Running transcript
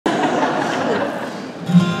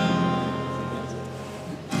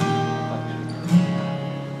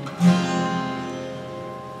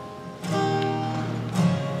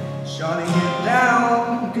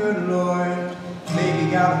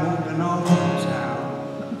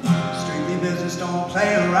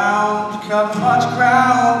play around, cover much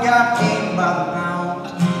ground, got paid by the pound.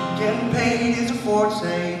 Getting paid is a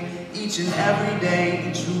forte, each and every day,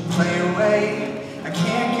 a true play away. I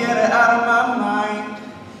can't get it out of my mind,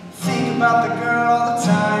 think about the girl all the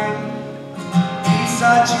time. East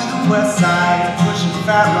side to the west side, pushing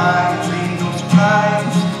fat rides, ain't no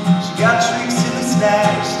surprise. She got tricks in the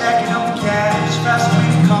stash, stacking up the cash, fast when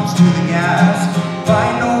it comes to the gas.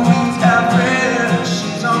 By no means average,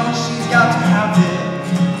 she's on it, she's got to have it.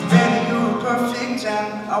 Baby, you're perfect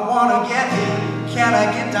and I wanna get in. Can I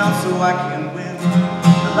get down so I can win?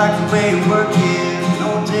 I like the way you work it,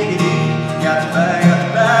 no diggity. Got to bag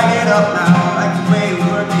it up now. I like the way you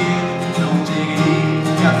work it, no diggity.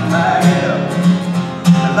 Got to bag it up.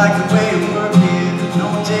 I like the way you work it, no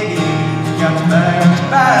diggity. Got to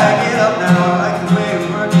bag it up now. I like the way you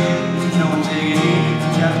work it, no diggity.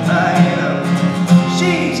 Got to bag it up.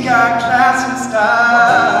 She's got class and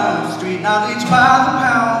style, street knowledge by the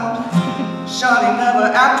pound. Shawty never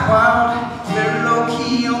act wild, very low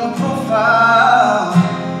key on the profile.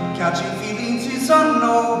 Got you feelings it's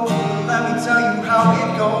unknown, let me tell you how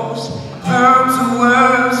it goes. Verb to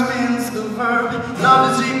word spins the verb,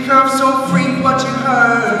 love is a curve so free what you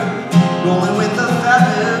heard. Rolling with the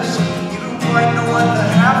feathers, you don't quite know what the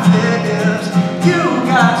half is. You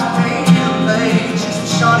got to pay to play, she's a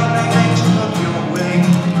shawty bang to look your way.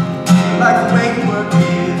 I like the way you work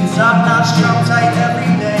it, top notch, drum tight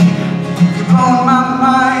every day. You're blowing my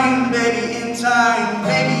mind, baby, in time.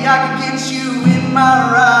 Maybe I can get you in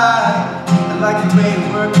my ride. I like the way you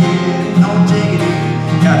work it, no diggity.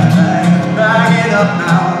 Got to bag it up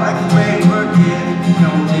now. I like the way you work it,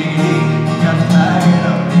 no diggity. Got to bag it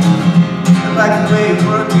up. I like the way you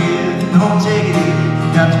work it, no diggity.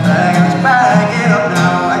 Got to bag it up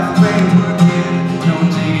now. I like the way you work it, no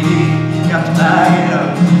diggity. Got to bag it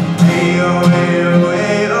up. Hey oh, hey oh,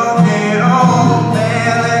 hey oh, hey oh,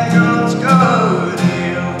 man, that girl looks good.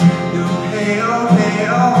 Hey oh, hey oh, hey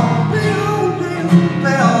oh, hey oh,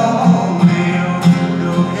 hey oh, hey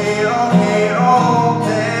oh, hey oh, hey oh,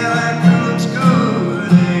 man, that girl looks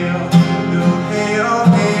good. Hey oh, hey oh,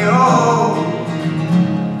 hey oh.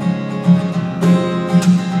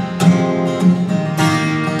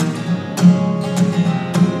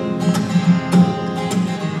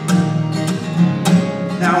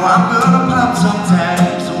 Now I'm gonna pop some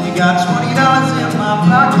tags, only got $20 in my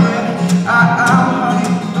pocket. I'm honey,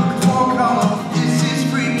 looking for color, this is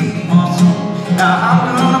freaking awesome. Now I'm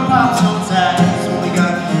gonna pop some tags, only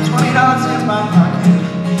got $20 in my pocket.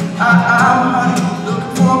 I'm honey,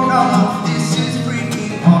 looking for color, this is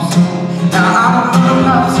freaking awesome. Now I'm gonna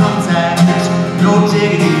pop some tags, no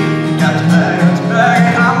diggity, got to bag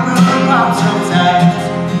it. I'm gonna pop some tags,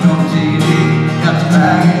 no diggity, got to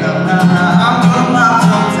bag it up. Now I'm gonna pop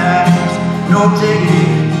some tags, no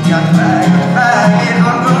diggity, got to bag it.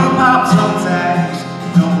 I'm gonna pop some tags,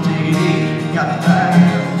 no diggity, got to bag it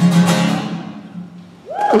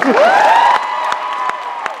up.